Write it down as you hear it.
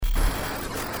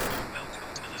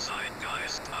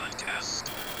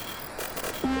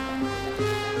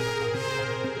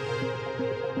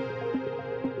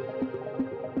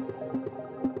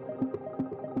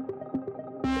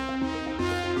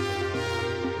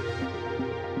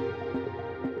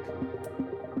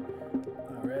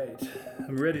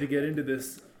I'm ready to get into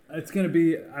this. It's gonna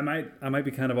be. I might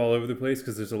be kind of all over the place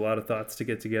because there's a lot of thoughts to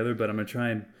get together. But I'm gonna try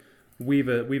and weave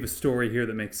a story here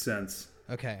that makes sense.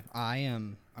 Okay,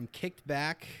 I'm kicked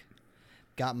back,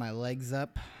 got my legs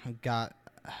up, got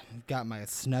my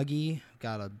Snuggie,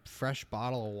 got a fresh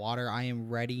bottle of water. I am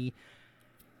ready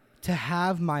to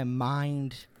have my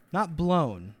mind not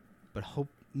blown, but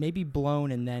maybe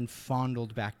blown and then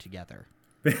fondled back together.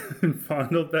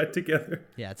 Fondled back together.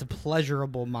 Yeah, it's a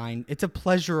pleasurable mind. It's a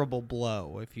pleasurable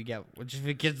blow if it gets.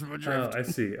 Oh, I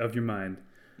see. Of your mind.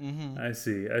 Mm-hmm. I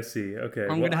see. Okay.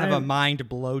 I'm gonna have a mind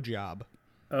blow job.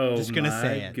 Oh, just gonna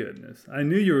say it. My goodness! I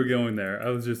knew you were going there. I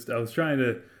was trying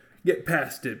to get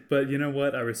past it, but you know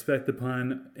what? I respect the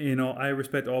pun. I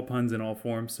respect all puns in all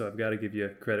forms, so I've got to give you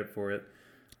credit for it.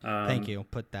 Thank you.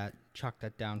 Chalk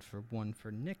that down for one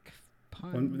for Nick.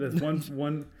 Pun. That's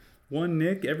one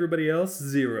Nick. Everybody else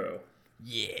 0.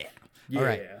 Yeah. All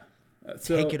right.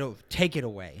 So take it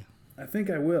away. I think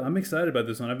I will. I'm excited about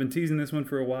this one. I've been teasing this one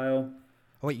for a while.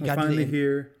 Oh wait, you got to finally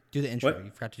here. Do the intro. What?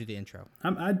 You forgot to do the intro.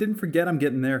 I didn't forget. I'm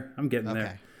getting there. Okay.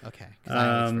 Because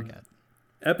I always forget.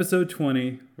 Episode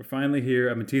 20. We're finally here.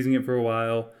 I've been teasing it for a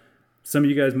while. Some of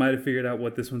you guys might have figured out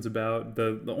what this one's about.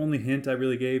 The only hint I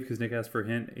really gave, because Nick asked for a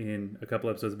hint in a couple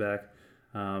episodes back,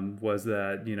 was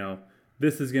that,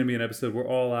 this is going to be an episode where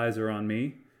all eyes are on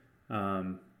me.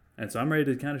 And so I'm ready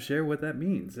to kind of share what that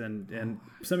means. And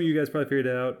some of you guys probably figured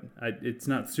it out. It's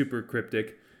not super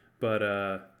cryptic,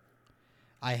 but...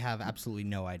 I have absolutely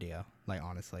no idea,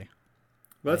 honestly.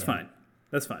 Well, that's fine.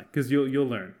 That's fine, because you'll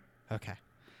learn. Okay.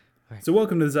 Right. So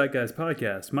welcome to the Zeitgeist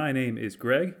Podcast. My name is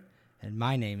Greg. And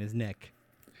my name is Nick.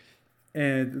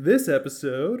 And this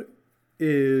episode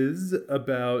is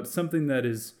about something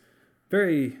that's a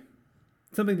very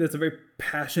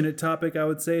passionate topic, I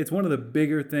would say. It's one of the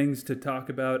bigger things to talk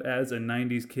about as a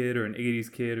 90s kid or an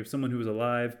 80s kid or someone who was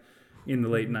alive in the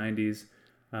late 90s.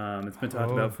 It's been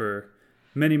talked about for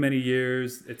many, many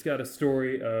years. It's got a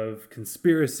story of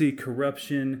conspiracy,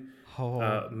 corruption,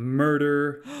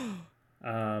 murder,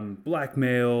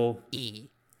 blackmail.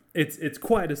 It's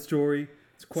quite a story.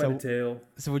 It's quite a tale.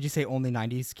 So would you say only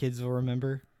 90s kids will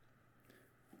remember?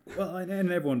 Well, and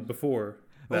everyone before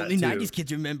that only too. 90s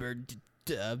kids remember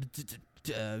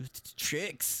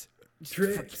tricks.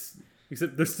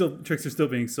 Except tricks are still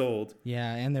being sold.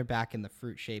 Yeah, and they're back in the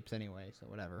fruit shapes anyway, so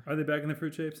whatever. Are they back in the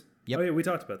fruit shapes? Yep. Oh yeah, we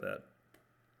talked about that.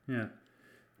 Yeah.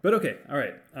 But okay, all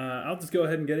right. I'll just go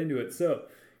ahead and get into it. So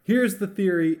here's the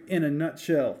theory in a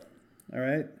nutshell. All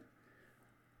right.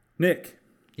 Nick.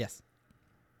 Yes.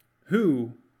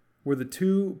 Who were the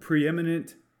two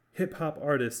preeminent hip-hop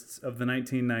artists of the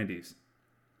 1990s?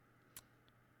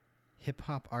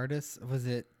 Hip-hop artists? Was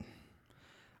it...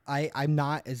 I'm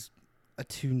not as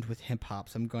attuned with hip-hop,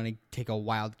 so I'm going to take a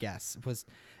wild guess.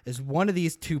 Is one of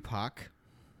these Tupac?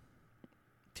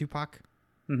 Tupac?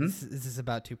 Mm-hmm. Is this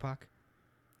about Tupac?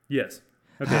 Yes.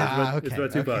 Okay, it's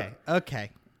about Tupac.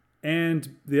 Okay.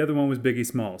 And the other one was Biggie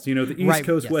Smalls. The East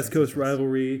Coast, West Coast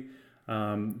rivalry,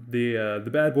 the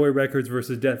Bad Boy Records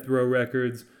versus Death Row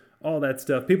Records, all that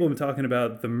stuff. People have been talking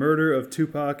about the murder of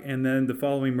Tupac and then the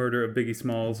following murder of Biggie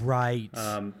Smalls. Right.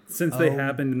 Since they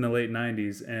happened in the late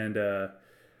 90s. And,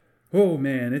 oh,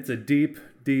 man, it's a deep,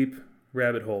 deep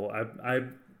rabbit hole.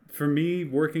 For me,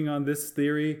 working on this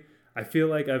theory, I feel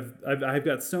like I've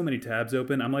got so many tabs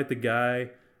open. I'm like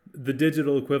the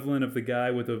digital equivalent of the guy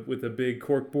with a big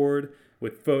cork board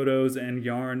with photos and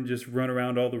yarn just run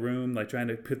around all the room, trying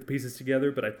to put the pieces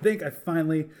together. But I think I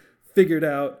finally figured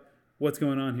out what's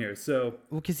going on here. So,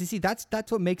 well, because you see, that's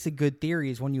what makes a good theory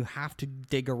is when you have to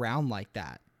dig around like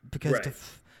that, because right.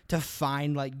 to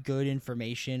find good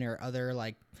information or other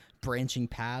branching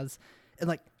paths,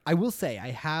 and I will say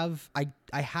I have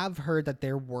heard that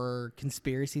there were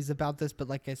conspiracies about this, but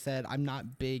like I said, I'm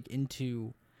not big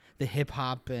into the hip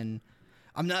hop and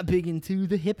everything, because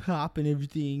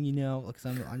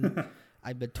I'm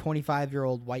a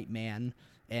 25-year-old white man,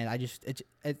 and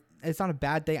it's not a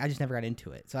bad thing. I just never got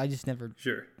into it, so I just never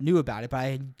knew about it. But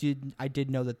I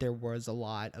did know that there was a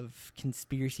lot of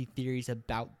conspiracy theories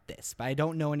about this, but I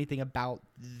don't know anything about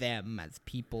them as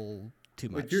people too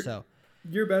much.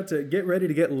 You're about to get ready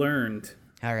to get learned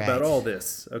about all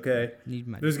this, okay?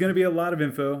 There's going to be a lot of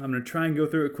info. I'm going to try and go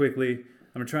through it quickly.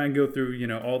 I'm going to try and go through,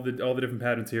 all the different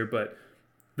patterns here. But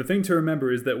the thing to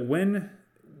remember is that when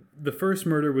the first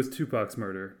murder was Tupac's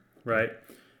murder, right?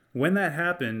 When that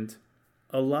happened,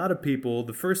 a lot of people,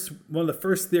 one of the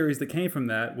first theories that came from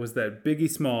that was that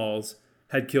Biggie Smalls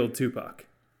had killed Tupac.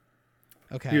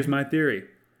 Okay. Here's my theory.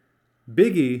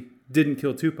 Biggie didn't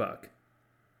kill Tupac,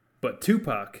 but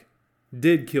Tupac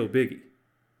did kill Biggie.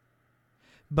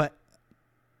 But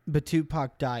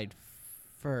Tupac died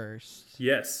first.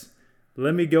 Yes.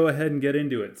 Let me go ahead and get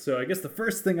into it. So I guess the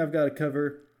first thing I've got to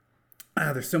cover,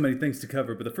 there's so many things to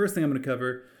cover, but the first thing I'm going to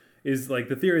cover is like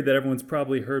the theory that everyone's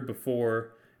probably heard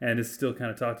before and is still kind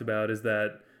of talked about, is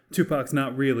that Tupac's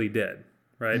not really dead,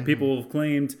 right? Mm-hmm. People have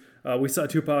claimed we saw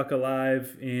Tupac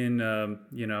alive in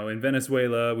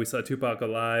Venezuela. We saw Tupac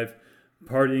alive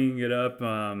partying it up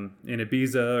in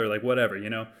Ibiza or like whatever,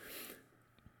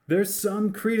 There's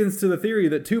some credence to the theory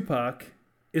that Tupac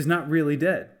is not really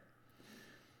dead.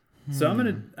 So I'm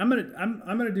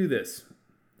gonna do this.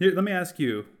 Here, let me ask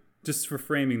you, just for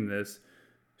framing this,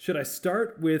 should I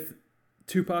start with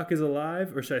Tupac is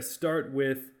alive, or should I start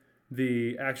with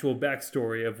the actual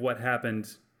backstory of what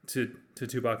happened to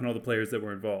Tupac and all the players that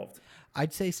were involved?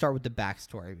 I'd say start with the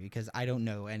backstory because I don't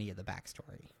know any of the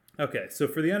backstory. Okay, so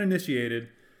for the uninitiated,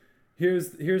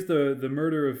 here's the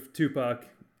murder of Tupac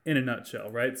in a nutshell,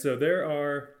 right? So there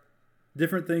are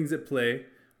different things at play,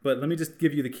 but let me just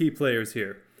give you the key players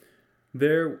here.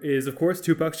 There is, of course,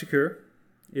 Tupac Shakur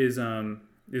is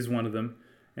one of them.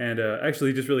 And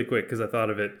actually, just really quick, because I thought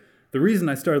of it, the reason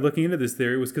I started looking into this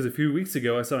theory was because a few weeks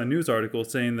ago I saw a news article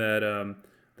saying that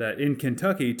that in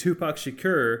Kentucky, Tupac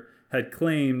Shakur had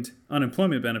claimed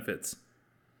unemployment benefits.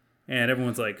 And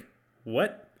everyone's like,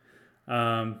 what?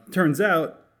 Turns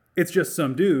out it's just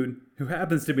some dude who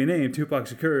happens to be named Tupac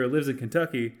Shakur, lives in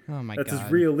Kentucky. Oh my That's God.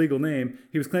 his real legal name.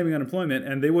 He was claiming unemployment,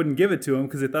 and they wouldn't give it to him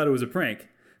because they thought it was a prank.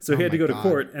 So he had to go to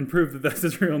court and prove that that's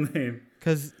his real name.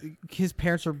 Because his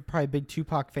parents are probably big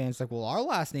Tupac fans. Like, well, our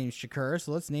last name's Shakur,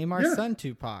 so let's name our son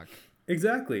Tupac.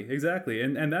 Exactly.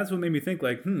 And that's what made me think,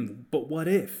 like, but what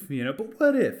if? But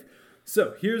what if?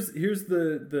 So here's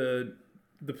the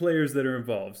players that are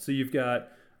involved. So you've got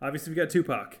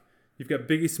Tupac. You've got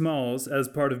Biggie Smalls as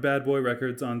part of Bad Boy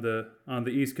Records on the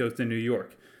East Coast in New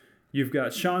York. You've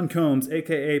got Sean Combs,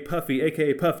 a.k.a. Puffy,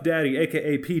 a.k.a. Puff Daddy,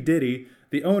 a.k.a. P. Diddy,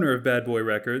 the owner of Bad Boy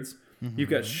Records. Mm-hmm. You've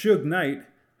got Suge Knight,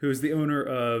 who is the owner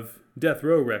of Death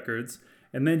Row Records.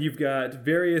 And then you've got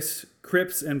various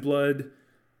Crips and Blood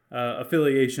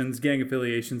gang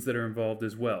affiliations that are involved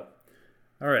as well.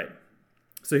 All right.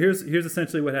 So here's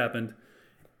essentially what happened.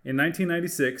 In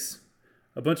 1996,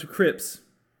 a bunch of Crips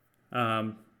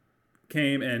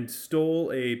came and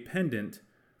stole a pendant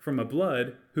from a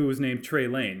Blood who was named Trey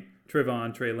Lane.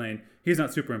 Trey Lane. He's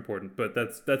not super important, but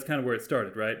that's kind of where it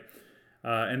started, right?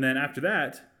 And then after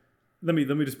that, let me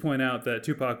just point out that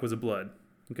Tupac was a Blood.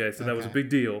 Okay, so that was a big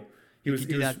deal. He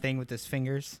do that thing with his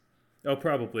fingers? Oh,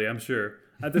 probably. I'm sure.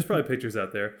 There's probably pictures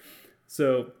out there.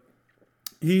 So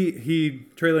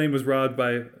Trey Lane was robbed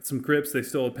by some Crips. They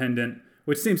stole a pendant,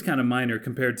 which seems kind of minor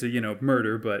compared to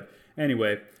murder. But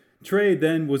anyway, Trey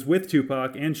then was with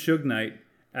Tupac and Suge Knight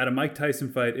at a Mike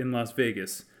Tyson fight in Las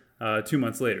Vegas 2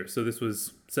 months later. So this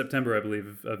was September, I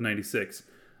believe, of 96.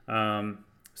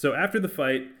 So after the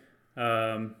fight,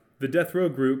 the Death Row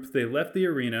group, they left the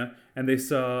arena and they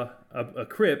saw a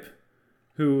Crip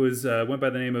who went by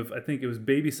the name of, I think it was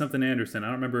Baby something Anderson. I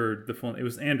don't remember the full name. It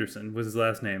was Anderson was his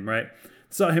last name, right?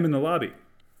 Saw him in the lobby.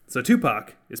 So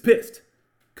Tupac is pissed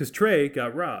because Trey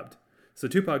got robbed. So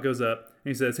Tupac goes up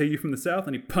and he says, hey, you from the South?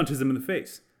 And he punches him in the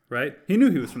face, right? He knew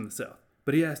he was from the South,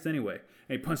 but he asked anyway.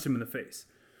 And he punched him in the face.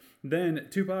 Then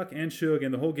Tupac and Suge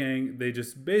and the whole gang, they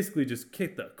just basically just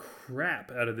kicked the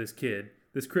crap out of this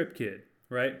Crip kid,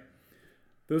 right?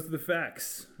 Those are the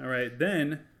facts, all right?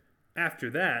 Then, after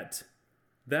that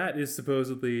is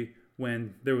supposedly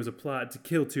when there was a plot to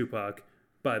kill Tupac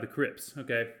by the Crips,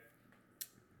 okay?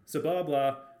 So blah,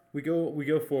 blah, we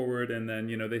go forward, and then,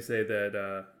 they say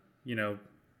that,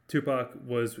 Tupac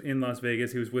was in Las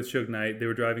Vegas. He was with Suge Knight. They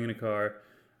were driving in a car.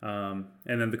 And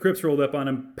then the Crips rolled up on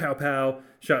him, pow, pow,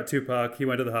 shot Tupac. He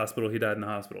went to the hospital. He died in the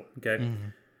hospital, okay?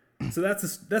 Mm-hmm. So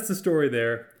that's the story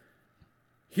there.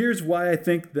 Here's why I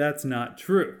think that's not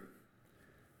true.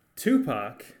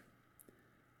 Tupac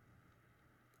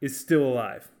is still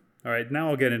alive. All right, now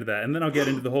I'll get into that, and then I'll get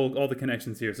into all the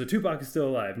connections here. So Tupac is still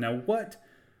alive. Now, what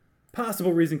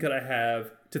possible reason could I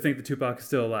have to think that Tupac is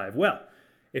still alive? Well,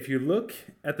 if you look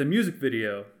at the music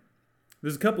video,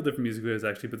 there's a couple different music videos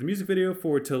actually, but the music video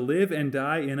for To Live and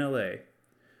Die in LA,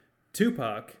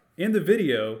 Tupac, in the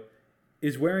video,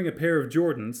 is wearing a pair of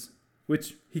Jordans,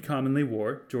 which he commonly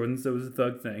wore. Jordans, that was a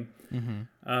thug thing.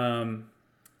 Mm-hmm.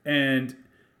 And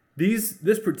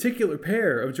this particular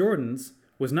pair of Jordans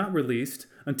was not released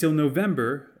until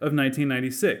November of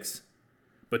 1996.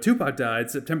 But Tupac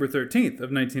died September 13th of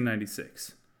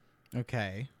 1996.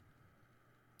 Okay.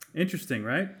 Interesting,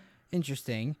 right?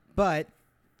 Interesting. But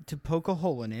to poke a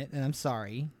hole in it, and I'm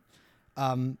sorry,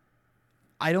 I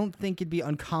don't think it'd be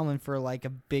uncommon for like a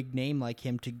big name like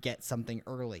him to get something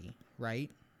early,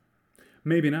 right?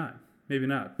 Maybe not.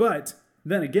 But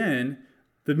Then again,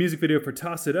 the music video for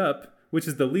Toss It Up, which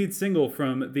is the lead single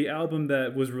from the album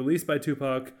that was released by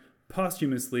Tupac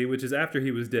posthumously, which is after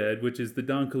he was dead, which is the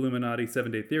Don Killuminati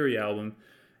 7 Day Theory album.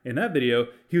 In that video,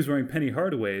 he was wearing Penny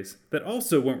Hardaways that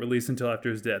also weren't released until after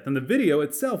his death. And the video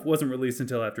itself wasn't released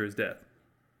until after his death.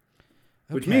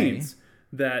 Okay. Which means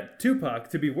that Tupac,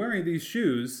 to be wearing these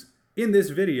shoes in this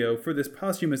video for this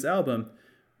posthumous album,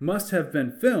 must have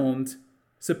been filmed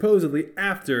supposedly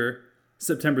after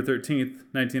September 13th,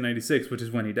 1996, which is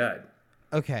when he died.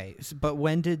 Okay, but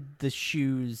when did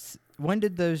those,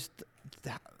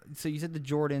 so you said the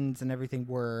Jordans and everything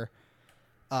were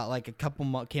like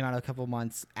came out a couple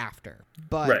months after.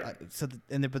 But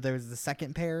right. But there was the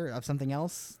second pair of something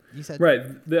else, you said?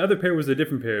 Right, the other pair was a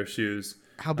different pair of shoes.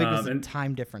 How big was the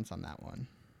time difference on that one?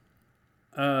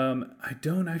 I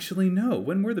don't actually know.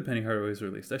 When were the Penny Hardaways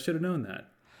released? I should have known that.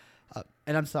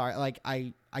 And I'm sorry, like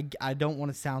I don't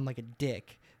want to sound like a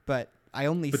dick, but I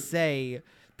only say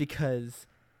because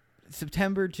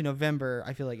September to November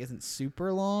I feel like isn't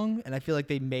super long, and I feel like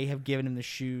they may have given him the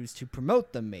shoes to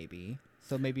promote them, maybe.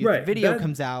 So maybe if the video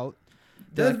comes out,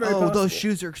 they're like, oh, those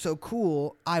shoes are so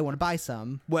cool, I want to buy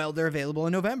some. Well, they're available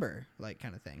in November, like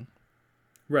kind of thing.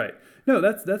 Right. No,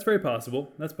 that's very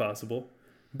possible. That's possible.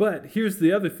 But here's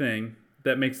the other thing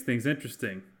that makes things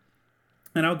interesting.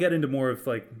 And I'll get into more of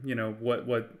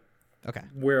what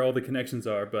where all the connections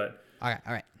are, but all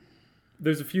right.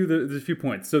 There's a few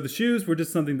points. So the shoes were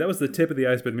just something that was the tip of the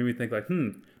iceberg. Made me think like,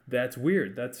 that's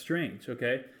weird, that's strange.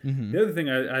 Okay. Mm-hmm. The other thing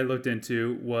I looked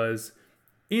into was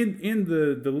in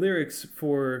the lyrics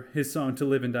for his song "To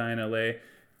Live and Die in L.A."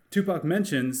 Tupac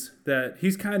mentions that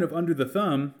he's kind of under the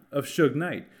thumb of Suge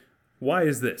Knight. Why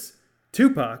is this?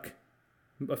 Tupac,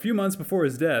 a few months before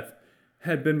his death,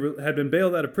 had been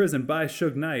bailed out of prison by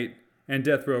Suge Knight and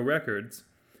Death Row Records,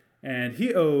 and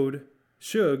he owed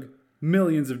Suge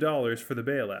millions of dollars for the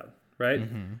bailout, right?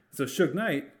 Mm-hmm. So Suge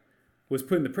Knight was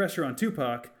putting the pressure on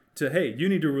Tupac to, hey, you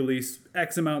need to release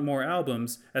X amount more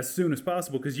albums as soon as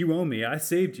possible because you owe me. I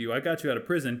saved you. I got you out of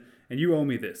prison, and you owe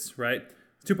me this, right?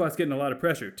 Tupac's getting a lot of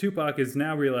pressure. Tupac is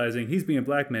now realizing he's being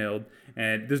blackmailed,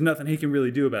 and there's nothing he can really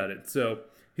do about it. So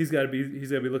he's got to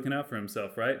be looking out for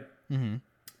himself, right? Mm-hmm.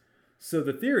 So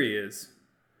the theory is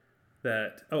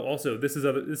that also this is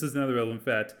another relevant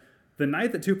fact. The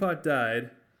night that Tupac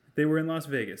died, they were in Las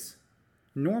Vegas.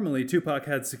 Normally, Tupac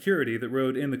had security that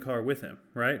rode in the car with him,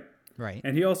 right? Right.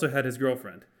 And he also had his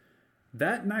girlfriend.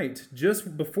 That night,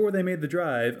 just before they made the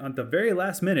drive, on the very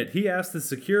last minute, he asked the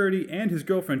security and his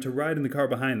girlfriend to ride in the car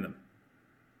behind them.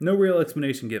 No real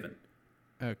explanation given.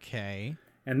 Okay.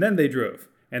 And then they drove.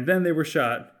 And then they were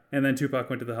shot. And then Tupac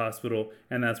went to the hospital.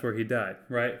 And that's where he died,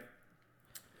 right?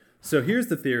 So here's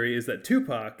the theory, is that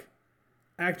Tupac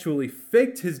actually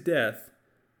faked his death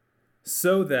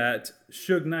so that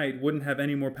Suge Knight wouldn't have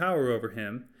any more power over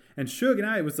him. And Suge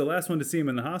Knight was the last one to see him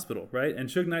in the hospital, right? And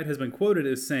Suge Knight has been quoted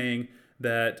as saying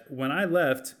that when I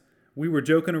left, we were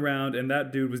joking around and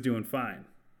that dude was doing fine,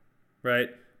 right?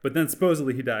 But then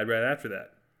supposedly he died right after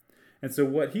that. And so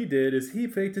what he did is he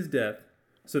faked his death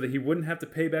so that he wouldn't have to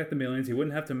pay back the millions. He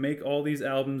wouldn't have to make all these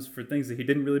albums for things that he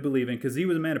didn't really believe in, because he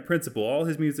was a man of principle. All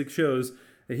his music shows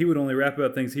that he would only rap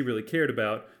about things he really cared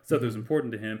about, stuff that was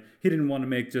important to him. He didn't want to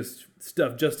make just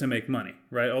stuff just to make money,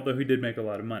 right? Although he did make a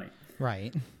lot of money.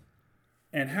 Right.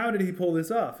 And how did he pull this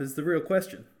off is the real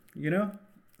question, you know?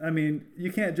 I mean,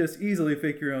 you can't just easily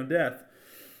fake your own death.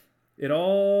 It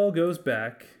all goes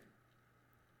back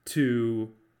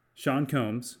to Sean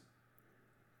Combs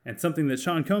and something that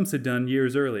Sean Combs had done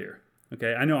years earlier.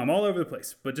 Okay, I know I'm all over the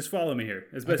place, but just follow me here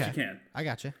as best you can. I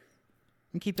got you.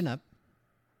 I'm keeping up.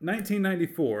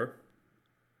 1994,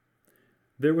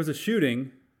 there was a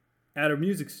shooting at a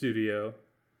music studio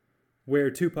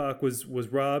where Tupac was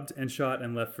robbed and shot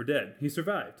and left for dead. He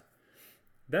survived.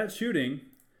 That shooting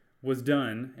was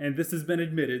done, and this has been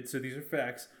admitted, so these are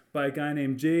facts, by a guy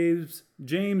named James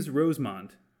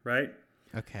Rosemond, right?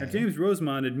 Okay. Now, James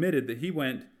Rosemond admitted that he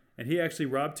went and he actually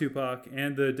robbed Tupac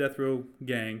and the Death Row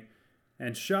gang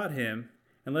and shot him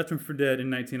and left him for dead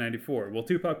in 1994. Well,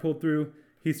 Tupac pulled through.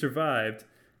 He survived,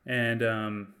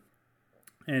 and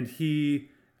he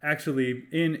actually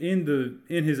in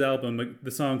his album,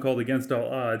 the song called "Against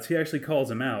All Odds," he actually calls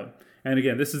him out. And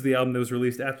again, this is the album that was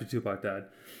released after Tupac died.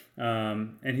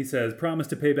 And he says, "Promise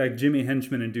to pay back Jimmy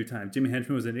Henchman in due time." Jimmy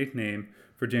Henchman was a nickname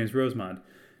for James Rosemond.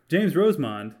 James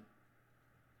Rosemond,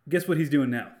 guess what he's doing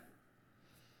now?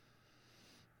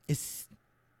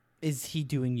 Is he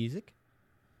doing music?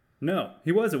 No,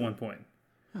 he was at one point.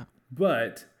 Huh.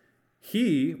 But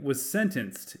he was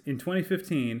sentenced in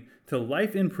 2015 to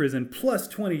life in prison plus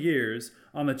 20 years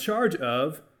on the charge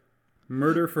of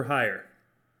murder for hire.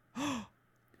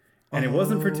 And it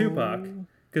wasn't for Tupac,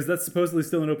 because that's supposedly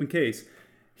still an open case.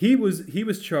 He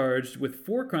was charged with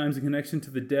 4 crimes in connection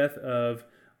to the death of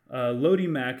Lodi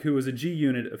Mack, who was a G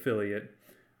Unit affiliate,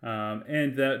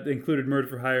 and that included murder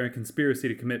for hire and conspiracy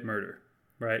to commit murder,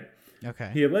 right?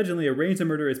 Okay. He allegedly arranged the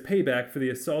murder as payback for the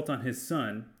assault on his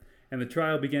son, and the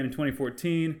trial began in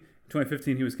 2014. In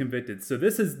 2015, he was convicted. So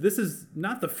this is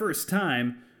not the first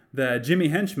time that Jimmy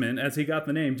Henchman, as he got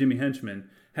the name Jimmy Henchman,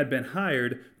 had been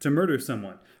hired to murder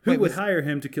someone. Who would hire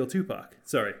him to kill Tupac?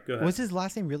 Sorry, go ahead. Was his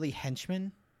last name really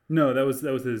Henchman? No, that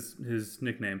was his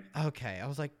nickname. Okay, I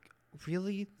was like,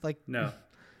 really? Like no,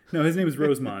 his name was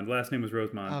Rosemond. Last name was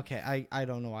Rosemond. Okay, I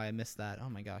don't know why I missed that. Oh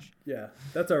my gosh. Yeah,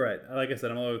 that's all right. Like I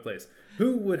said, I'm all over the place.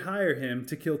 Who would hire him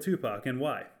to kill Tupac and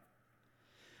why?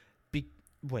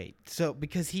 So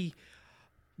because he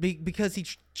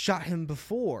shot him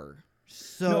before.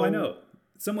 So no, I know.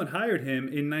 Someone hired him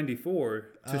in '94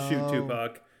 to shoot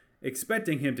Tupac,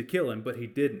 expecting him to kill him, but he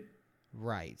didn't.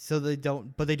 Right. So they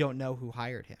don't know who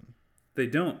hired him. They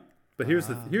don't. But here's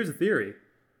the theory.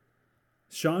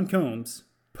 Sean Combs,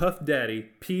 Puff Daddy,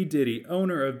 P. Diddy,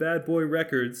 owner of Bad Boy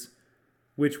Records,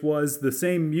 which was the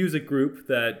same music group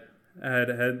that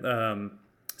had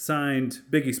signed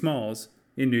Biggie Smalls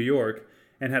in New York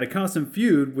and had a constant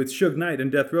feud with Suge Knight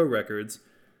and Death Row Records,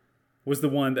 was the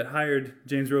one that hired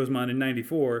James Rosemond in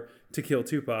 '94 to kill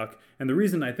Tupac. And the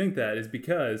reason I think that is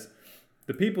because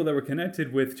the people that were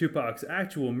connected with Tupac's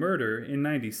actual murder in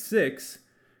 '96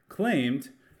 claimed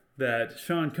that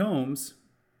Sean Combs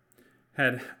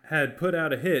had put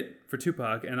out a hit for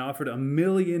Tupac and offered $1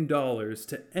 million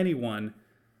to anyone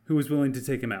who was willing to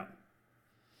take him out.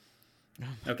 Oh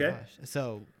my gosh.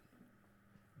 So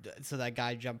that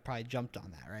guy probably jumped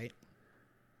on that, right?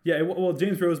 Yeah, well,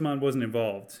 James Rosemond wasn't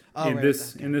involved in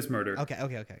this murder. Okay.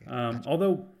 Gotcha.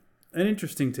 Although, an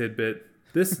interesting tidbit,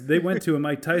 they went to a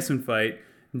Mike Tyson fight.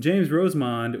 James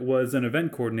Rosemond was an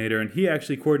event coordinator, and he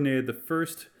actually coordinated the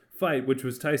first fight, which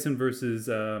was Tyson versus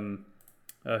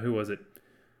who was it?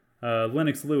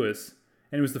 Lennox Lewis,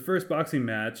 and it was the first boxing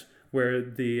match where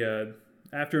the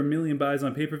after 1 million buys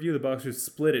on pay-per-view, the boxers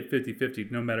split it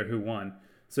 50-50, no matter who won.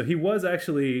 So he was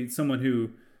actually someone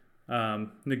who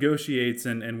negotiates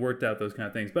and worked out those kind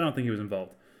of things, but I don't think he was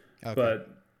involved. Okay. But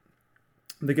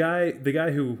the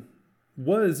guy who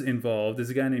was involved is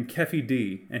a guy named Keffy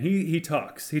D, and he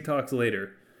talks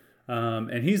later,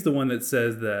 and he's the one that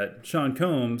says that Sean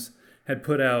Combs had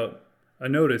put out a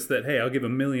notice that, hey, I'll give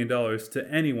 $1 million to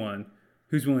anyone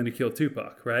who's willing to kill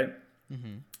Tupac, right?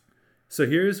 Mm-hmm. So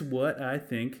here's what I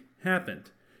think happened,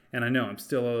 and I know I'm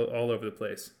still all over the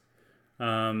place.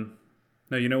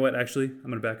 No, you know what? Actually, I'm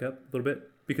going to back up a little bit,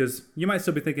 because you might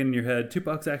still be thinking in your head,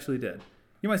 Tupac's actually dead.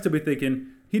 You might still be thinking,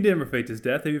 he never faked his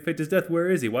death. If he faked his death, where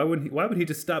is he? Why would he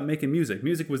just stop making music?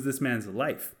 Music was this man's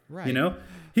life. Right. You know?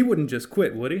 He wouldn't just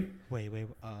quit, would he? Wait.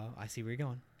 I see where you're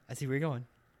going.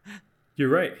 You're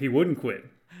right. He wouldn't quit.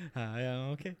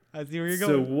 Yeah, okay. I see where you're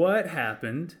going. So what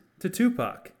happened to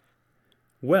Tupac?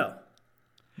 Well,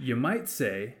 you might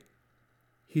say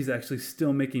he's actually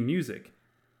still making music.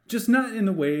 Just not in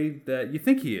the way that you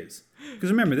think he is. Because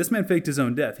remember, this man faked his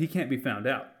own death. He can't be found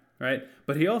out, right?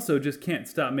 But he also just can't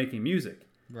stop making music.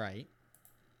 Right.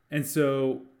 And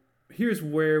so here's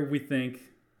where we think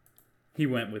he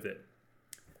went with it.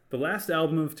 The last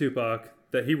album of Tupac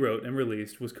that he wrote and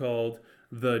released was called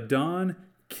The Don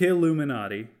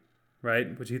Killuminati,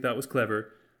 right? Which he thought was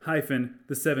clever, hyphen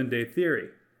The 7 Day Theory.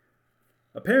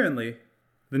 Apparently,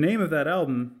 the name of that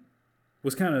album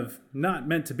was kind of not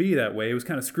meant to be that way. It was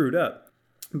kind of screwed up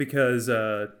because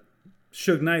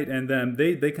Suge Knight and them,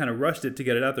 they kind of rushed it to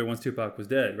get it out there once Tupac was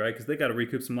dead, right? Because they got to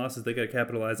recoup some losses. They got to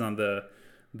capitalize on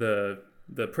the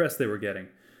press they were getting.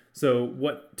 So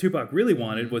what Tupac really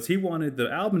wanted was he wanted the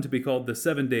album to be called The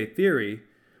 7 Day Theory,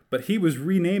 but he was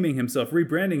renaming himself,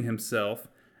 rebranding himself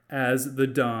as the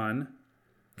Don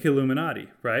Killuminati,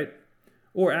 right?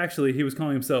 Or actually, he was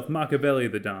calling himself Machiavelli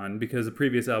the Don because the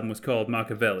previous album was called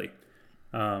Machiavelli.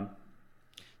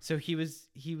 So he was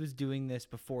doing this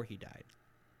before he died.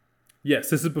 Yes,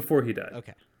 this is before he died.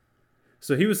 Okay.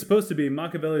 So he was supposed to be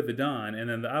Machiavelli the Don, and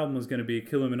then the album was going to be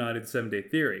Killuminati the 7 Day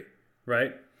Theory,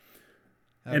 right?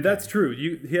 Okay. And that's true.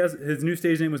 His new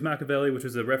stage name was Machiavelli, which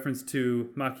was a reference to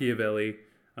Machiavelli,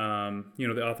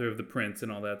 the author of The Prince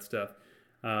and all that stuff.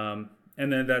 And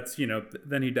then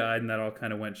then he died, and that all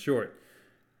kind of went short.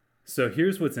 So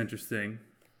here's what's interesting.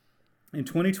 In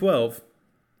 2012,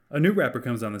 a new rapper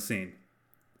comes on the scene.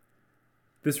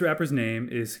 This rapper's name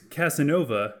is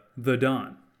Casanova the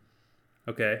Don.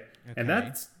 Okay? And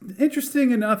that's interesting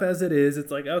enough as it is.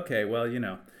 It's like, okay, well,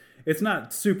 it's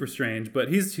not super strange, but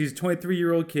he's a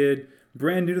 23-year-old kid,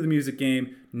 brand new to the music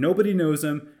game. Nobody knows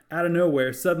him. out of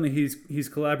nowhere, suddenly he's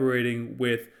collaborating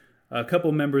with a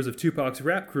couple members of Tupac's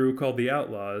rap crew called the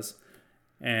Outlaws.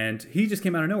 And he just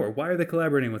came out of nowhere. Why are they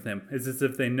collaborating with him? It's as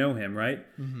if they know him, right?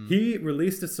 Mm-hmm. He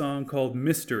released a song called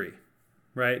Mystery,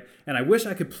 right? And I wish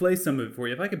I could play some of it for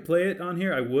you. If I could play it on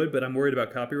here, I would, but I'm worried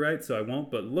about copyright, so I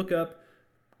won't. But look up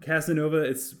Casanova.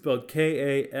 It's spelled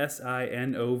Kasinova,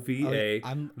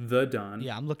 The Don.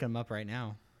 Yeah, I'm looking him up right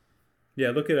now.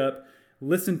 Yeah, look it up.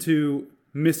 Listen to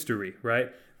Mystery,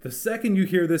 right? The second you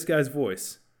hear this guy's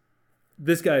voice,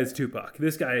 this guy is Tupac.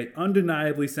 This guy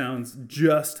undeniably sounds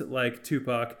just like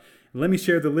Tupac. Let me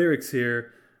share the lyrics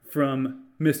here from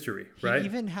Mystery, right? He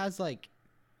even has like,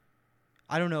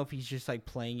 I don't know if he's just like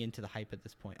playing into the hype at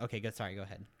this point. Okay, good. Sorry, go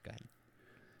ahead.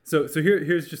 So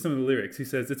here's just some of the lyrics. He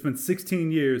says, "It's been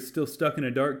 16 years, still stuck in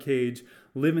a dark cage,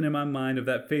 living in my mind of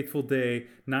that faithful day,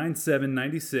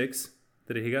 9/7/96,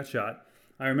 the day he got shot.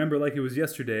 I remember like it was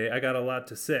yesterday. I got a lot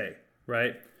to say,"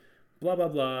 right? Blah, blah,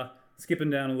 blah.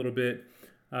 Skipping down a little bit.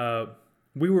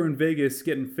 We were in Vegas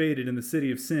getting faded in the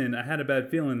city of sin. I had a bad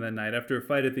feeling that night after a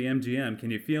fight at the MGM. Can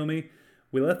you feel me?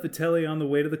 We left the telly on the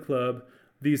way to the club.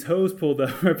 These hoes pulled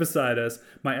up right beside us.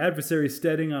 My adversary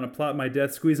steadying on a plot my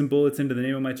death, squeezing bullets into the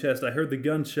name of my chest. I heard the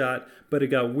gunshot, but it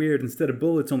got weird. Instead of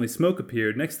bullets, only smoke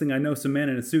appeared. Next thing I know, some man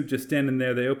in a suit just standing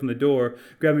there. They opened the door,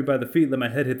 grabbed me by the feet, let my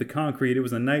head hit the concrete. It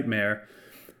was a nightmare.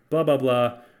 Blah, blah,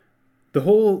 blah. The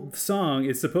whole song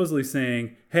is supposedly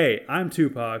saying, hey, I'm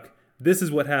Tupac. This is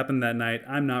what happened that night.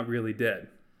 I'm not really dead.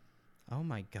 Oh,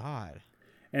 my God.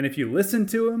 And if you listen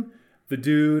to him, the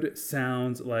dude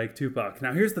sounds like Tupac.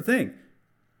 Now, here's the thing.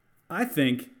 I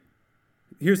think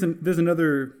there's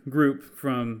another group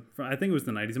from I think it was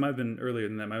the 90s. It might have been earlier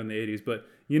than that. It might have been the 80s. But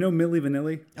you know Milli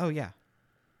Vanilli? Oh, yeah.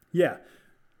 Yeah.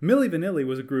 Milli Vanilli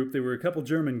was a group. They were a couple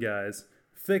German guys,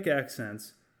 thick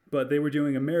accents. But they were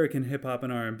doing American hip-hop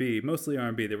and R&B, mostly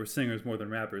R&B. They were singers more than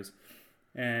rappers.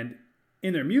 And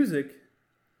in their music,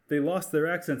 they lost their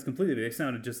accents completely. They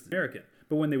sounded just American.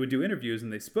 But when they would do interviews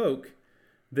and they spoke,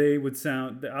 they would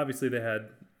sound... Obviously, they had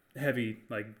heavy,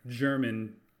 like,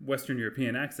 German, Western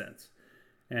European accents.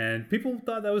 And people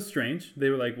thought that was strange. They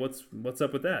were like, what's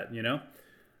up with that, you know?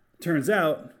 Turns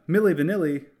out, Milli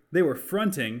Vanilli, they were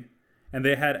fronting... And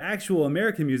they had actual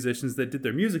American musicians that did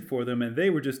their music for them, and they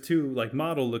were just two like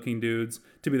model-looking dudes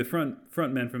to be the front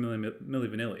men for Milli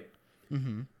Vanilli.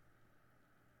 Mm-hmm.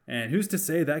 And who's to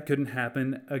say that couldn't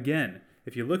happen again?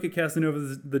 If you look at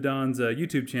Casanova the Don's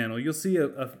YouTube channel, you'll see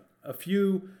a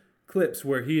few clips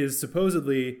where he is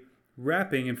supposedly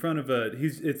rapping in front of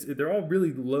they're all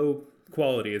really low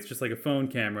quality. It's just like a phone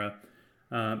camera,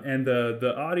 and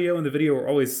the audio and the video are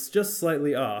always just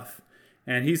slightly off.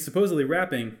 And he's supposedly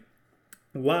rapping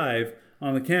live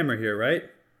on the camera here, right?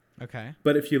 Okay.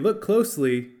 But if you look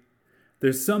closely,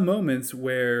 there's some moments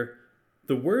where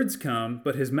the words come,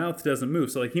 but his mouth doesn't move.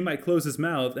 So like he might close his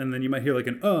mouth and then you might hear like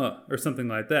an or something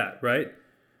like that, right?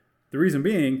 The reason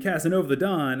being, Casanova the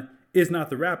Don is not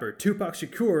the rapper. Tupac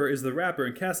Shakur is the rapper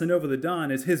and Casanova the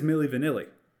Don is his Milli Vanilli.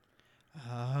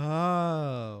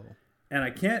 Oh. And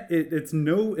I can't, it's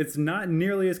not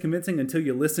nearly as convincing until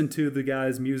you listen to the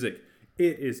guy's music.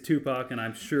 It is Tupac, and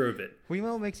I'm sure of it. Well, you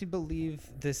know what makes me believe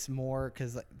this more?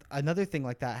 Because another thing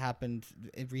like that happened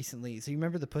recently. So you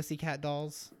remember the Pussycat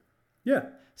Dolls? Yeah.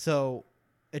 So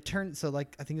I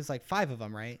think it was like 5 of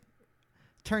them, right?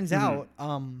 Turns out,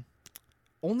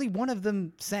 only one of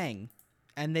them sang,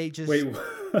 and they just wait.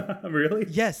 Really?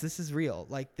 Yes, this is real.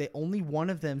 Like only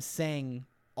one of them sang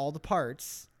all the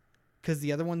parts, because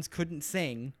the other ones couldn't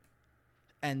sing,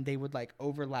 and they would like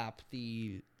overlap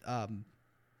the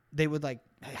They would like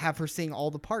have her sing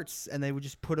all the parts, and they would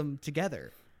just put them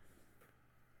together.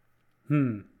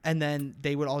 And then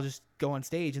they would all just go on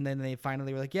stage, and then they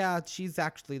finally were like, "Yeah, she's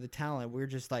actually the talent. We're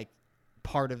just like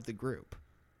part of the group."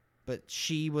 But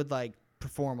she would like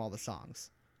perform all the songs.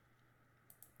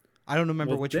 I don't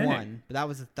remember which one, but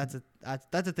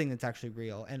that's a thing that's actually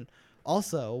real. And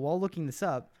also, while looking this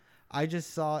up, I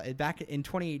just saw it back in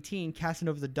 2018.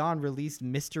 Casanova the Don released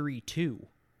Mystery 2.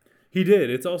 He did.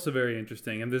 It's also very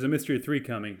interesting, and there's a Mystery 3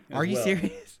 coming. Are you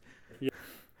serious?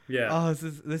 Yeah. Oh,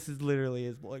 this is literally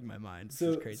is blowing my mind. This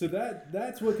is crazy. So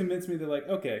that's what convinced me that like,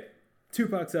 okay,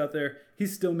 Tupac's out there.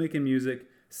 He's still making music.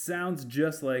 Sounds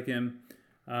just like him.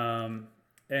 And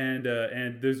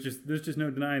there's just no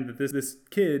denying that this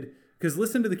kid, because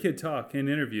listen to the kid talk in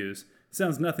interviews.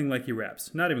 Sounds nothing like he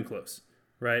raps. Not even close,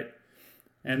 right?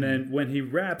 And then when he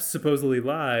raps supposedly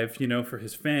live, for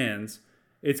his fans,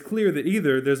 it's clear that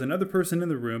either there's another person in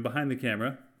the room behind the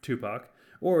camera, Tupac,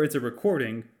 or it's a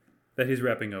recording that he's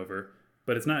rapping over,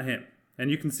 but it's not him.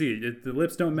 And you can see it. The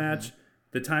lips don't match.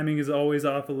 The timing is always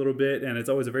off a little bit, and it's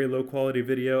always a very low quality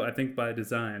video, I think by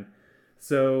design.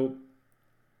 So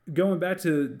going back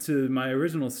to my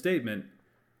original statement,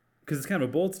 because it's kind of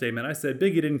a bold statement, I said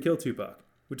Biggie didn't kill Tupac,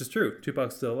 which is true.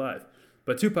 Tupac's still alive.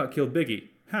 But Tupac killed Biggie.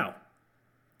 How?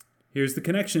 Here's the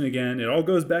connection again. It all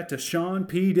goes back to Sean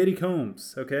P. Diddy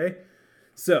Combs, okay?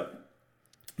 So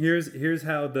here's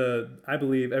how I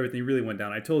believe everything really went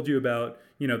down. I told you about,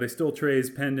 they stole Trey's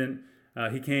pendant.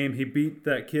 He came, he beat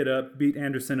that kid up, beat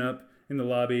Anderson up in the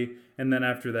lobby, and then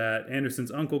after that,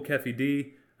 Anderson's uncle, Keffy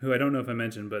D, who I don't know if I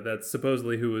mentioned, but that's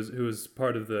supposedly who was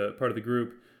part of the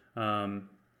group,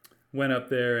 went up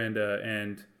there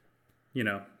and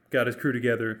got his crew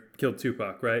together, killed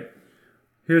Tupac, right?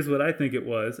 Here's what I think it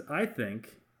was. I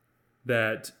think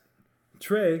that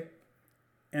Trey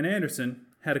and Anderson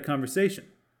had a conversation,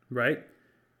 right?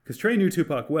 Because Trey knew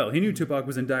Tupac well. He knew Tupac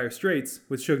was in dire straits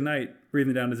with Suge Knight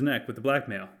breathing down his neck with the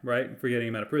blackmail, right? For getting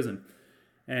him out of prison.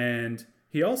 And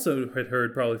he also had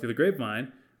heard, probably through the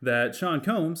grapevine, that Sean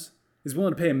Combs is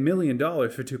willing to pay $1 million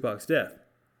for Tupac's death,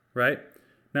 right?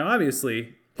 Now,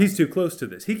 obviously, he's too close to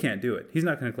this. He can't do it. He's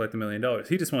not going to collect $1 million.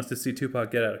 He just wants to see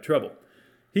Tupac get out of trouble.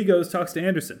 He goes, talks to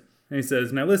Anderson, and he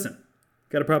says, now listen,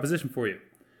 got a proposition for you.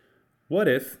 What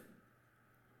if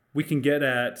we can get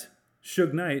at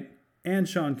Suge Knight and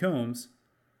Sean Combs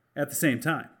at the same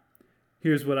time?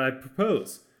 Here's what I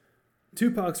propose.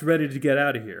 Tupac's ready to get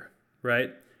out of here,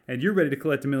 right? And you're ready to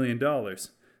collect $1 million.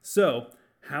 So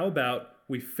how about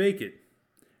we fake it?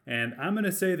 And I'm going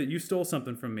to say that you stole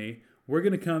something from me. We're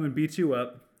going to come and beat you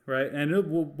up, right? And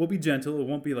we'll be gentle. It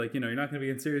won't be like, you're not going to be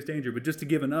in serious danger, but just to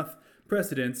give enough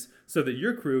precedence so that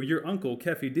your crew, your uncle,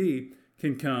 Keffy D,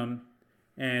 can come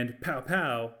and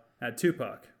pow at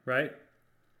Tupac, right?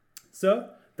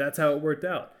 So that's how it worked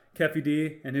out. Keffy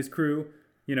D and his crew,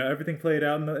 everything played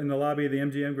out in the lobby of the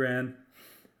MGM Grand,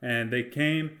 and they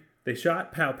came, they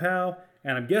shot pow,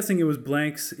 and I'm guessing it was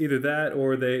blanks, either that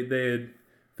or they had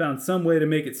found some way to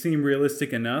make it seem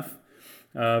realistic enough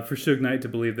for Suge Knight to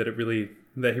believe that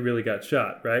he really got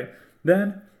shot, right?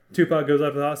 Then Tupac goes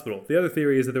off to the hospital. The other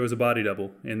theory is that there was a body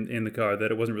double in the car,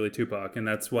 that it wasn't really Tupac, and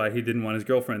that's why he didn't want his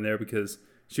girlfriend there, because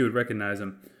she would recognize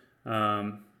him.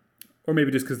 Or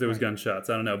maybe just because there was gunshots.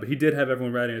 I don't know. But he did have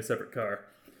everyone riding in a separate car.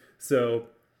 So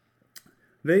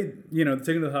they, take him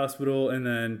to the hospital, and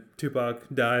then Tupac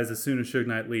dies as soon as Suge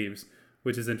Knight leaves,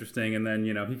 which is interesting. And then,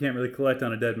 he can't really collect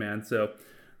on a dead man. So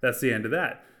that's the end of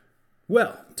that.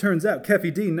 Well, turns out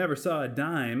Keffy D never saw a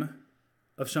dime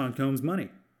of Sean Combs' money.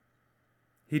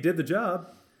 He did the job,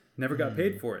 never got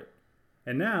paid for it.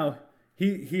 And now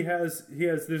he has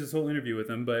there's this whole interview with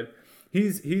him, but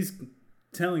he's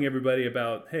telling everybody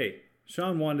about, hey,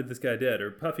 Sean wanted this guy dead,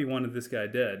 or Puffy wanted this guy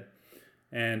dead,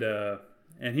 and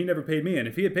he never paid me. And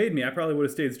if he had paid me, I probably would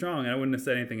have stayed strong, and I wouldn't have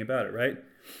said anything about it, right?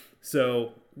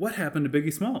 So what happened to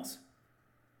Biggie Smalls?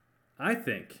 I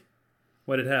think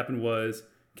what had happened was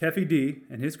Keffy D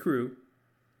and his crew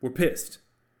were pissed.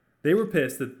 They were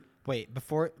pissed that... Wait,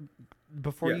 before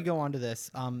you go on to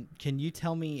this, can you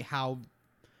tell me how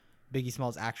Biggie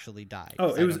Smalls actually died?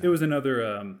 Oh, it was another...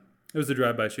 it was a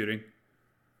drive-by shooting.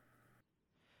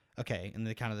 Okay, in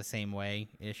the kind of the same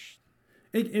way-ish?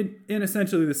 In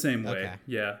essentially the same way, okay.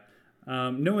 Yeah.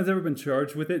 No one's ever been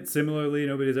charged with it. Similarly,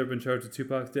 nobody's ever been charged with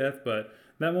Tupac's death, but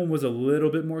that one was a little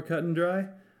bit more cut and dry.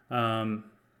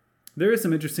 There is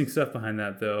some interesting stuff behind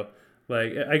that, though.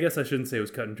 Like, I guess I shouldn't say it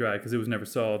was cut and dry because it was never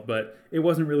solved, but it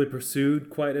wasn't really pursued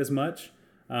quite as much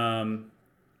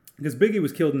because Biggie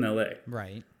was killed in L.A.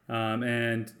 Right.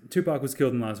 And Tupac was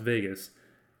killed in Las Vegas.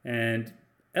 And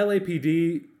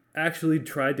LAPD actually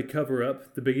tried to cover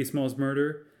up the Biggie Smalls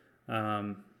murder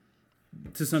to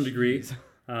some degree.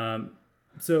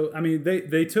 So, I mean,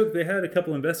 they had a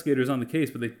couple investigators on the case,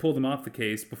 but they pulled them off the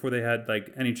case before they had,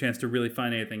 any chance to really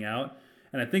find anything out.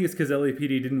 And I think it's because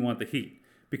LAPD didn't want the heat.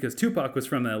 Because Tupac was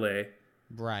from LA.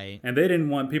 Right. And they didn't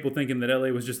want people thinking that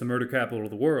LA was just the murder capital of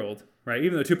the world, right?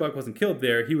 Even though Tupac wasn't killed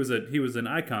there, he was an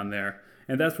icon there.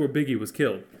 And that's where Biggie was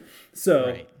killed.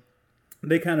 So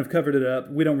they kind of covered it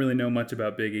up. We don't really know much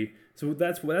about Biggie. So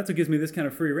that's what gives me this kind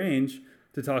of free range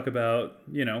to talk about,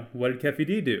 what did Keffy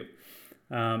D do?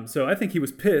 So I think he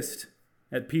was pissed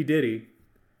at P. Diddy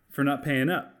for not paying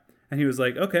up. And he was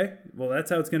like, okay, well, that's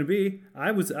how it's going to be.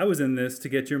 I was in this to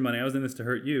get your money. I was in this to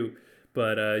hurt you.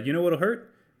 But you know what'll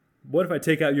hurt? What if I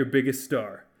take out your biggest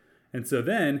star? And so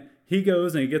then he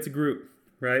goes and he gets a group,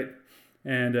 right?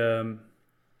 And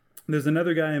there's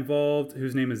another guy involved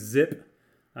whose name is Zip.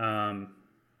 And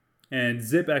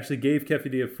Zip actually gave Keffy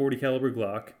D a .40 caliber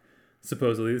Glock,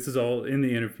 supposedly. This is all in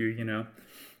the interview,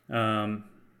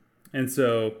 And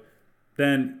so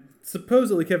then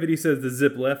supposedly Keffe D says the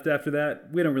Zip left after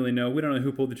that. We don't really know. We don't know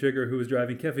who pulled the trigger, who was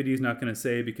driving. Keffe D's not going to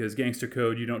say because gangster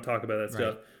code, you don't talk about that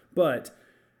stuff. But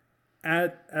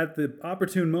at the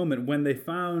opportune moment when they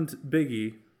found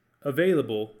Biggie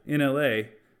available in LA,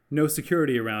 no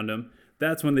security around him,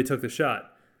 that's when they took the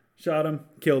shot. Shot him,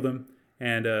 killed him,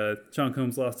 and Sean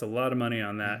Combs lost a lot of money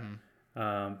on that.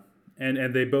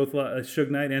 And they both, Suge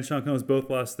Knight and Sean Combs both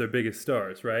lost their biggest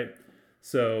stars, right?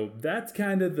 So that's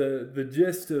kind of the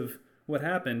gist of what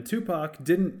happened.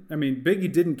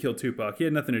 Biggie didn't kill Tupac. He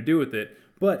had nothing to do with it.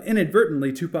 But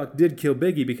inadvertently, Tupac did kill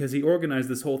Biggie because he organized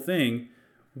this whole thing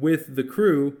with the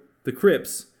crew, the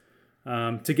Crips,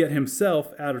 to get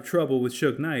himself out of trouble with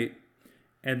Suge Knight.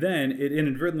 And then it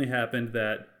inadvertently happened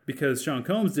that because Sean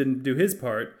Combs didn't do his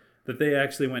part, that they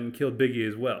actually went and killed Biggie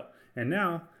as well. And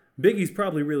now Biggie's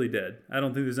probably really dead. I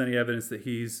don't think there's any evidence that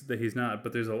he's not,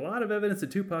 but there's a lot of evidence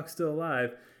that Tupac's still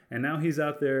alive. And now he's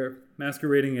out there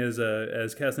masquerading as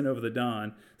Casanova the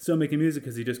Don, still making music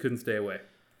because he just couldn't stay away.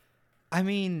 I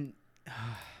mean,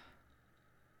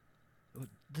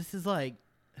 this is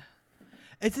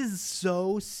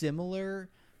so similar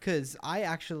because I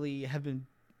actually have been.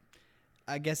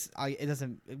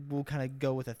 We'll kind of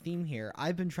go with a theme here.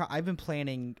 I've been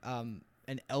planning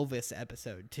an Elvis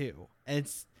episode too, and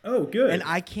it's good. And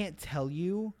I can't tell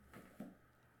you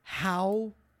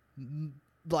how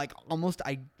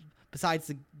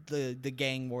besides the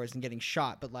gang wars and getting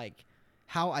shot, but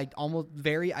how almost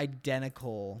very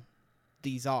identical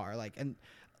these are, and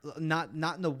not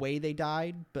in the way they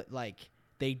died, but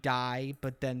they die,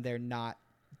 but then they're not,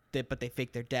 but they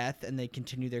fake their death and they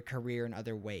continue their career in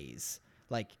other ways.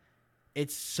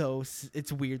 It's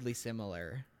weirdly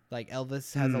similar.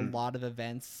 Elvis has a lot of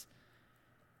events.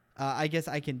 I guess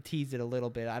I can tease it a little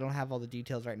bit. I don't have all the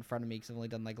details right in front of me because I've only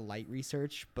done light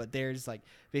research. But there's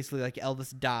basically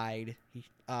Elvis died,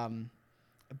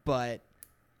 but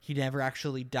he never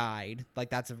actually died.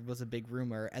 Was a big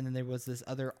rumor. And then there was this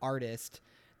other artist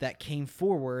that came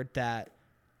forward that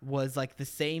was the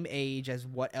same age as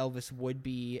what Elvis would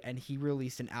be, and he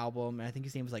released an album, and I think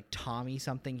his name was Tommy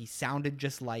something. He sounded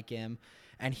just like him,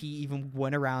 and he even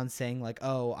went around saying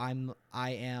I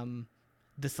am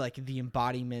this the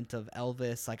embodiment of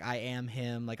Elvis, I am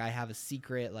him, I have a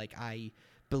secret, I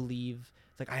believe,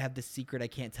 I have this secret I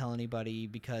can't tell anybody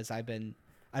because I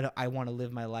want to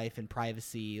live my life in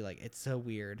privacy. It's so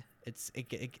weird. It's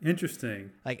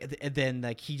interesting. And then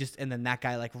then that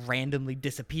guy randomly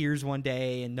disappears one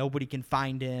day and nobody can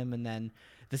find him. And then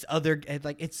this other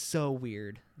it's so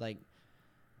weird. But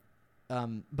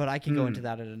I can go into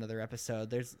that in another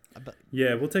episode.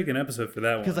 We'll take an episode for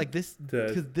that one. Because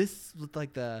this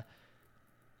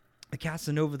the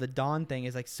Casanova the Don thing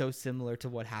is so similar to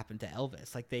what happened to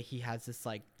Elvis. He has this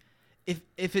if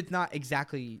it's not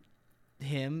exactly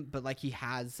him, but he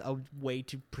has a way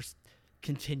to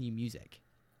continue music,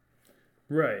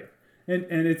 right? And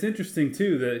it's interesting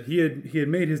too that he had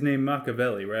made his name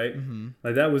Machiavelli, right?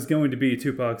 That was going to be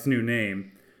Tupac's new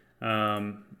name,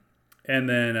 and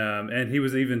then and he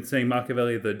was even saying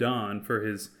Machiavelli the Don for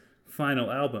his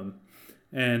final album.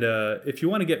 And if you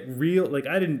want to get real,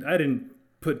 I didn't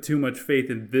put too much faith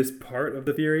in this part of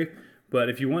the theory, but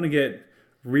if you want to get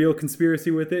real conspiracy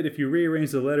with it, if you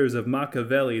rearrange the letters of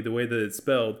Machiavelli the way that it's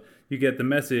spelled, you get the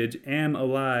message "Am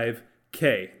alive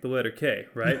K," the letter K,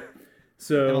 right?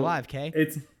 So I'm alive K.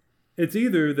 It's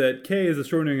either that K is a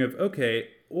shortening of okay,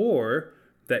 or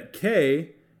that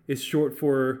K is short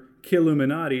for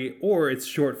Killuminati, or it's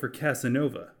short for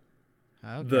Casanova,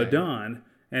 the Don,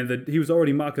 and he was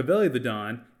already Machiavelli the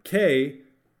Don. K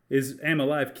is Am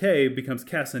alive K becomes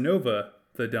Casanova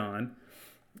the Don.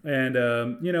 And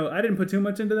I didn't put too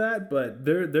much into that, but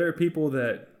there are people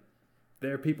that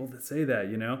say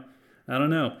that, I don't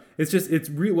know. It's just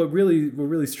what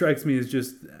really strikes me is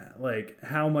just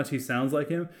how much he sounds like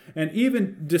him. And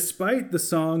even despite the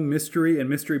song Mystery and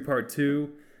Mystery Part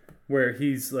 2, where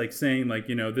he's saying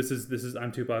this is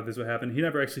I'm Tupac, this is what happened. He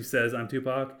never actually says I'm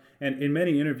Tupac. And in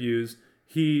many interviews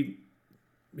he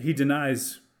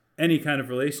denies any kind of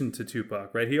relation to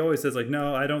Tupac, right? He always says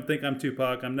no, I don't think I'm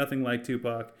Tupac. I'm nothing like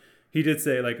Tupac. He did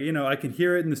say I can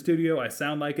hear it in the studio. I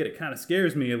sound like it. It kind of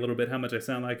scares me a little bit how much I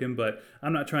sound like him, but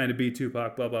I'm not trying to be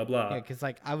Tupac, blah, blah, blah. Yeah, because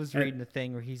I was reading the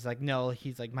thing where he's no,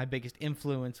 he's my biggest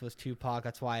influence was Tupac.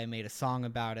 That's why I made a song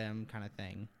about him kind of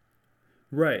thing.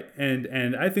 Right.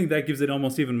 And I think that gives it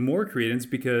almost even more credence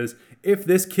because if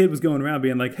this kid was going around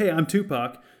being hey, I'm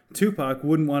Tupac, Tupac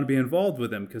wouldn't want to be involved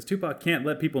with him because Tupac can't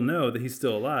let people know that he's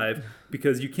still alive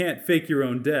because you can't fake your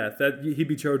own death. That he'd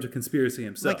be charged with conspiracy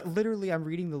himself. Literally, I'm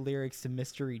reading the lyrics to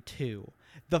Mystery 2.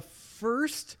 The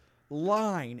first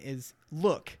line is,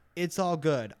 "Look, it's all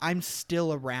good. I'm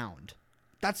still around.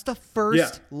 That's the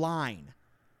first line.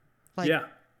 Like, yeah,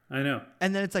 I know.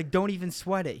 And then it's like, don't even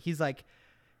sweat it. He's like,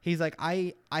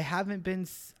 I haven't been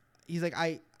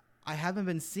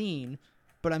seen,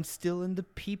 but I'm still in the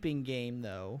peeping game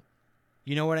though.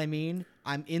 You know what I mean?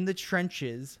 I'm in the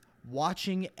trenches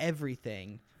watching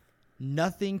everything.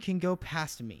 Nothing can go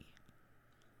past me.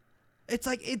 It's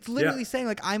like, it's literally saying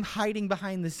like, I'm hiding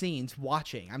behind the scenes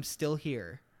watching. I'm still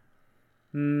here.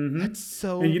 Mm-hmm. That's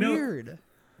so weird.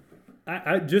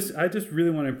 I just really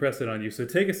want to impress it on you. So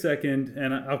take a second,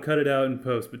 and I'll cut it out in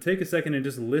post, but take a second and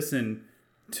just listen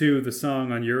to the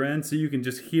song on your end so you can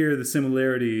just hear the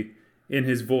similarity in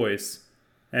his voice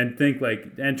and think like,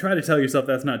 and try to tell yourself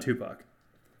that's not Tupac.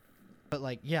 But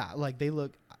like, yeah, like they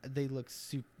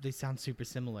sound super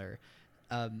similar.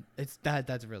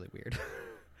 That's really weird.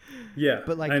 Yeah,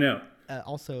 but like, I know.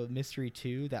 Also, Mystery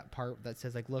 2, that part that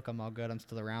says like, look, I'm all good, I'm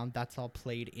still around, that's all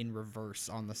played in reverse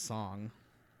on the song.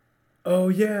 Oh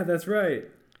yeah, that's right.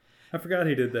 I forgot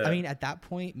he did that. I mean, at that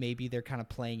point, maybe they're kind of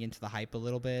playing into the hype a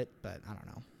little bit, but I don't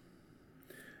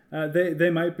know. They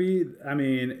might be. I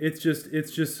mean, it's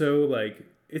just so like,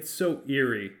 it's so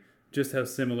eerie, just how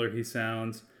similar he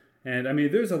sounds. And I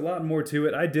mean, there's a lot more to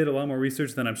it. I did a lot more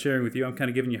research than I'm sharing with you. I'm kind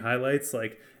of giving you highlights.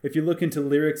 Like, if you look into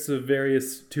lyrics of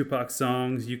various Tupac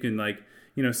songs, you can like,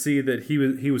 see that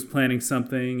he was planning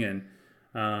something, and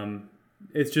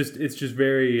it's just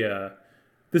very.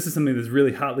 This is something that's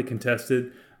really hotly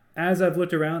contested. As I've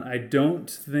looked around, I don't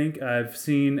think I've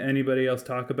seen anybody else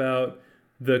talk about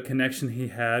the connection he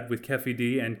had with Keffe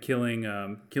D and killing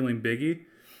Biggie,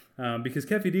 because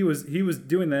Keffe D was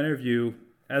doing that interview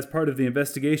as part of the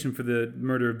investigation for the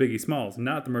murder of Biggie Smalls,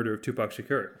 not the murder of Tupac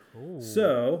Shakur. Ooh.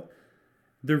 So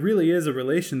there really is a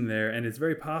relation there, and it's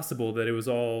very possible that it was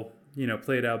all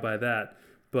played out by that.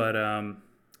 But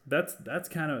that's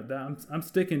kind of I'm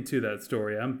sticking to that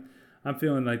story. I'm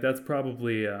feeling like that's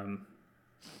probably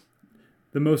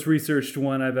the most researched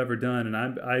one I've ever done, and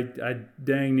I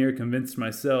dang near convinced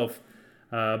myself.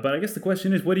 But I guess the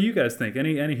question is, what do you guys think?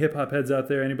 Any hip hop heads out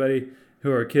there? Anybody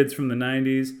who are kids from the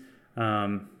 '90s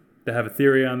that have a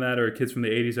theory on that, or kids from the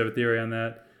 '80s have a theory on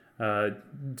that?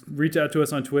 Reach out to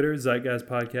us on Twitter, Zeitgeist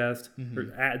Podcast,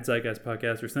 or at Zeitgeist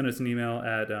Podcast, or send us an email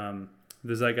at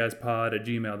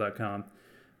thezeitgeistpod@gmail.com.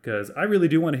 Because I really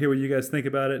do want to hear what you guys think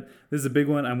about it. This is a big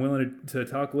one. I'm willing to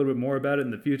talk a little bit more about it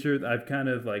in the future. I've kind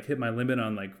of like hit my limit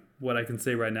on like what I can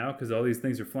say right now because all these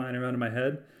things are flying around in my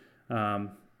head.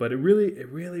 But it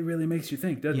really makes you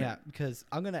think, doesn't it? Yeah, because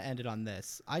I'm going to end it on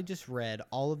this. I just read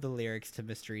all of the lyrics to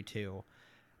Mystery 2.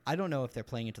 I don't know if they're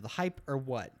playing into the hype or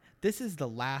what. This is the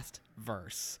last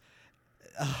verse.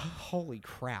 Holy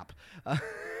crap.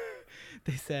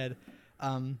 They said,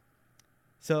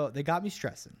 so they got me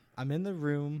stressing. I'm in the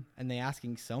room and they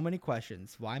asking so many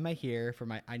questions. Why am I here?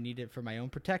 I need it for my own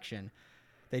protection.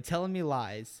 They telling me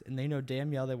lies, and they know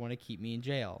damn well they want to keep me in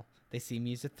jail. They see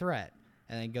me as a threat.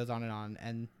 And then it goes on.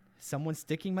 And someone's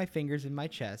sticking my fingers in my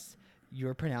chest.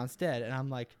 You're pronounced dead. And I'm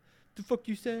like, the fuck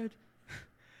you said?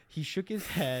 He shook his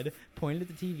head, pointed at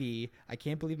the TV. I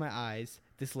can't believe my eyes.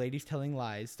 This lady's telling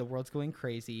lies. The world's going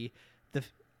crazy.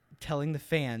 Telling the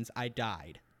fans I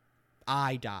died.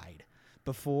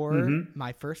 Before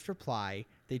my first reply,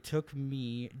 they took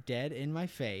me dead in my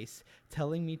face,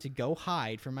 telling me to go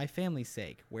hide for my family's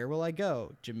sake. Where will I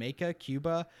go? Jamaica,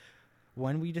 Cuba?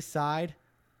 When we decide,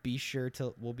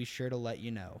 we'll be sure to let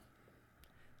you know.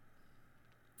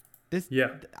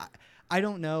 I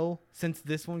don't know. Since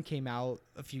this one came out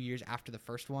a few years after the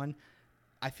first one,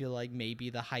 I feel like maybe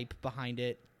the hype behind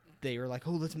it, they were like,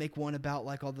 oh, let's make one about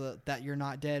like all that you're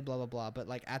not dead, blah, blah, blah. But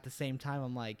like at the same time,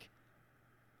 I'm like,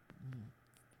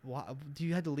 wow, do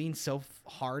you have to lean so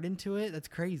hard into it? That's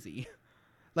crazy.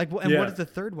 Like, what is the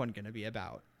third one going to be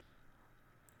about?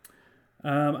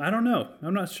 I don't know.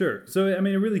 I'm not sure. So, I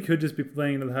mean, it really could just be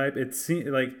playing into the hype. It seems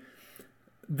like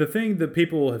the thing that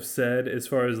people have said as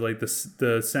far as like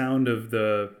the sound of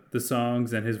the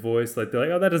songs and his voice, like they're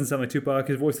like, oh, that doesn't sound like Tupac.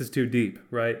 His voice is too deep,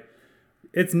 right?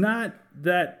 It's not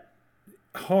that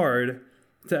hard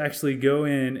to actually go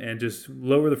in and just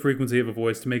lower the frequency of a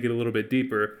voice to make it a little bit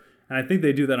deeper. And I think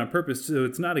they do that on purpose, so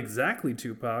it's not exactly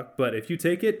Tupac, but if you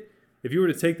were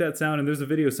to take that sound, and there's a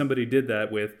video somebody did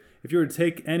that with, if you were to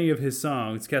take any of his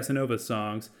songs, Casanova's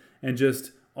songs, and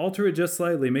just alter it just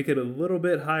slightly, make it a little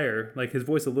bit higher, like his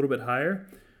voice a little bit higher,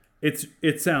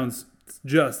 it sounds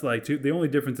just like Tupac. The only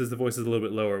difference is the voice is a little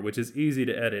bit lower, which is easy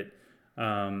to edit.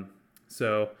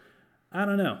 So, I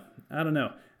don't know.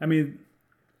 I mean,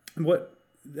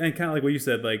 and kind of like what you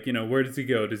said, like, where does he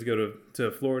go? Does he go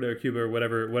to Florida or Cuba or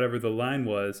whatever the line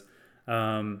was?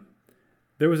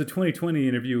 there was a 2020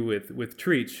 interview with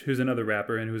Treach, who's another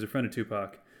rapper and who's a friend of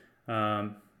Tupac.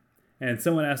 And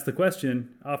someone asked the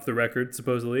question, off the record,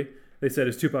 supposedly. They said,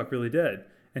 is Tupac really dead?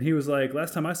 And he was like,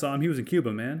 last time I saw him, he was in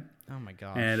Cuba, man. Oh, my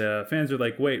gosh. And fans were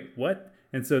like, wait, what?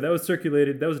 And so that was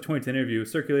circulated. That was a 2010 interview. It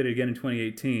was circulated again in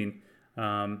 2018.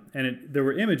 There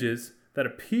were images that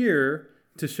appear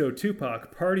to show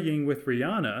Tupac partying with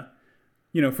Rihanna,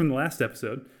 from the last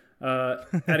episode,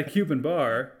 at a Cuban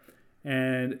bar.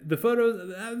 And the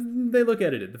photos, they look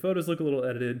edited. The photos look a little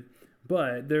edited.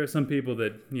 But there are some people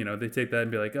that, they take that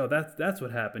and be like, oh, that's what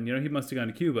happened. He must have gone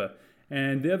to Cuba.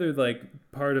 And the other,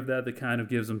 part of that kind of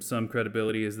gives him some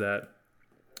credibility is that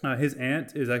his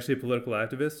aunt is actually a political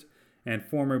activist and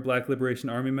former Black Liberation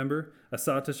Army member,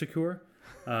 Assata Shakur.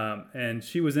 And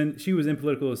she was in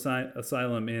political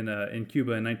asylum in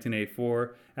Cuba in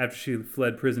 1984 after she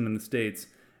fled prison in the States.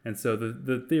 And so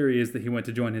the theory is that he went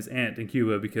to join his aunt in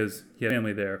Cuba because he had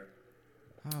family there.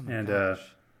 Oh, my gosh.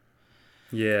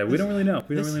 Yeah, we don't really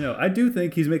know. I do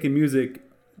think he's making music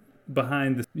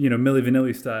behind the, Milli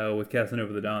Vanilli style with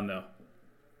Casanova the Don, though.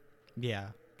 Yeah,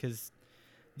 because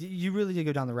you really did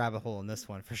go down the rabbit hole in this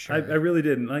one, for sure. I really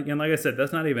did. Like I said,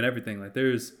 that's not even everything.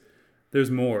 There's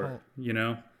more,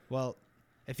 Well,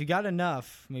 if you got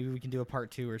enough, maybe we can do a part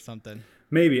 2 or something.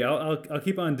 Maybe. I'll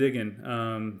keep on digging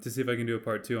to see if I can do a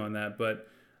part 2 on that. But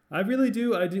I really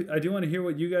do. I do want to hear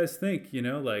what you guys think,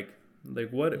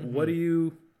 what do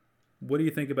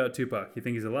you think about Tupac? You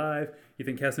think he's alive? You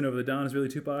think Casanova the Don is really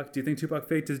Tupac? Do you think Tupac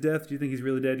faked his death? Do you think he's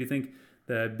really dead? Do you think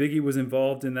that Biggie was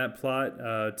involved in that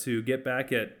plot to get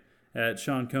back at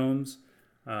Sean Combs?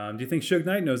 Do you think Suge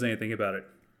Knight knows anything about it?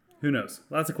 Who knows?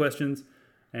 Lots of questions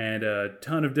and a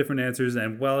ton of different answers.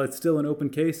 And while it's still an open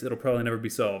case, it'll probably never be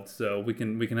solved. So we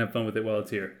can have fun with it while it's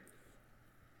here.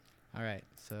 All right.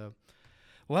 So,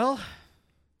 well,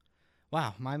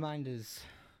 wow, my mind is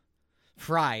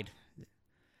fried.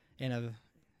 It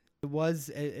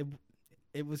was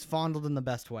fondled in the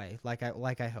best way, like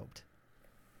I hoped.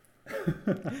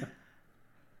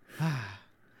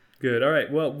 Good. All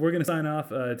right. Well, we're gonna sign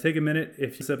off. Take a minute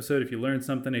if you learned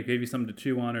something, it gave you something to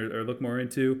chew on or look more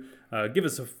into. Give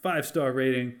us a 5-star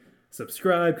rating.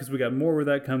 Subscribe because we got more where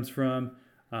that comes from.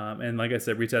 And like I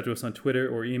said, reach out to us on Twitter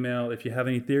or email if you have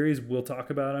any theories. We'll talk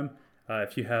about them.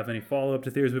 If you have any follow-up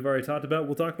to theories we've already talked about,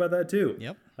 we'll talk about that too.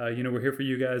 Yep. We're here for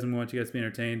you guys, and we want you guys to be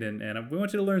entertained, and we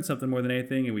want you to learn something more than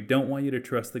anything, and we don't want you to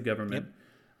trust the government.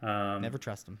 Yep. Never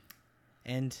trust them.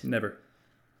 And never.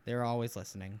 They're always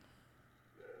listening.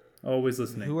 Always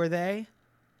listening. Who are they?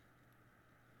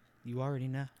 You already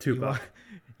know. Tupac.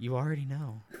 You already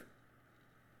know.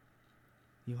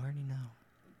 You already know.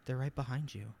 They're right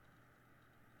behind you.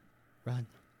 Run.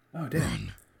 Oh,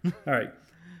 damn. All right.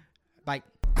 Bye.